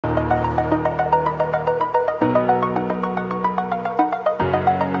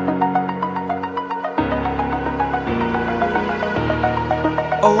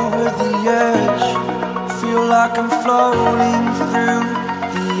like I'm floating through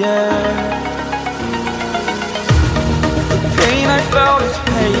the air. The pain I felt is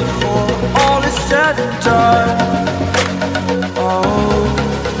paid for, all is said and done. Oh,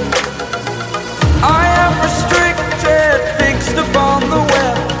 I am restricted, fixed upon the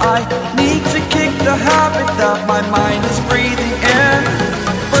web. I need to kick the habit that my mind is breathing in.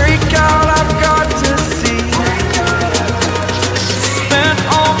 Break out, I've got to see. Spent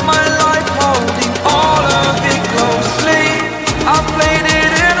all my life holding all of it closely. I played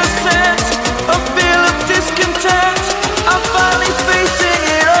it innocent, a feel of discontent. I'm finally facing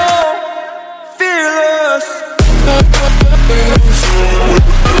it all, fearless.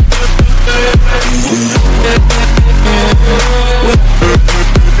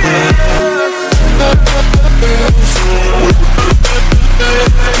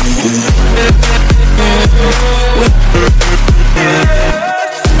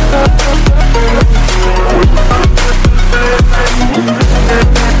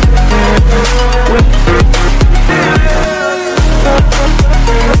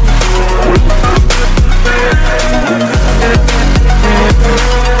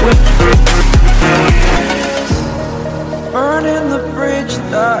 Burning the bridge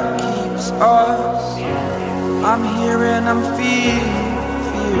that keeps us. I'm here and I'm feeling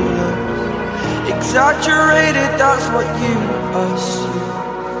fearless. Exaggerated, that's what you assume.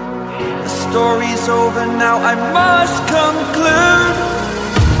 The story's over now, I must conclude.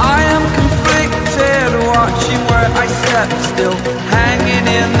 I am conflicted, watching where I step still, hanging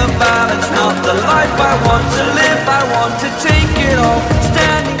in the balance. Not the life I want to live, I want to take it all,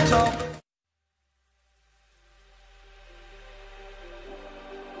 standing tall.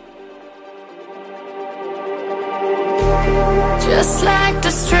 Just like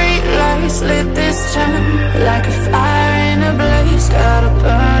the street lights lit this town, like a fire in a blaze, gotta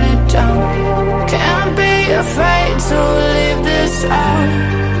burn it down. Can't be afraid to leave this out.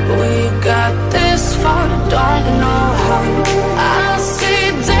 We got this far, don't know how. I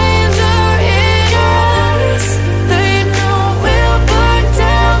see danger in your eyes. They know we'll burn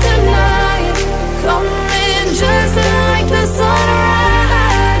down the night. Coming just like the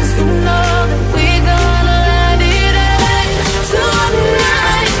sunrise. You know that we're gonna let it rain.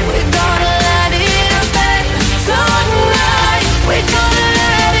 Tonight, we're gonna let it rain. Tonight, we're gonna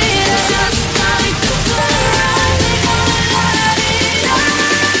let it just like the sunrise. We're gonna let it rain.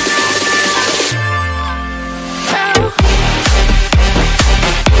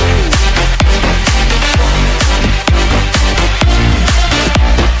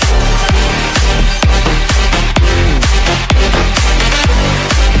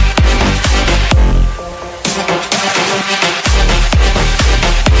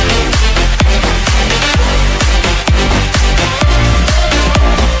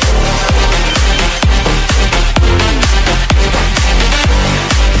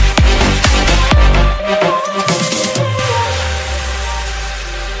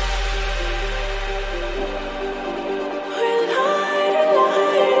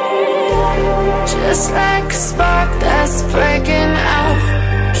 Just like a spark that's breaking out.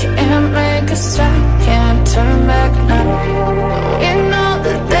 Can't make a stop, can't turn back now. We know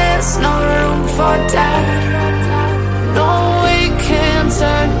that there's no room for doubt.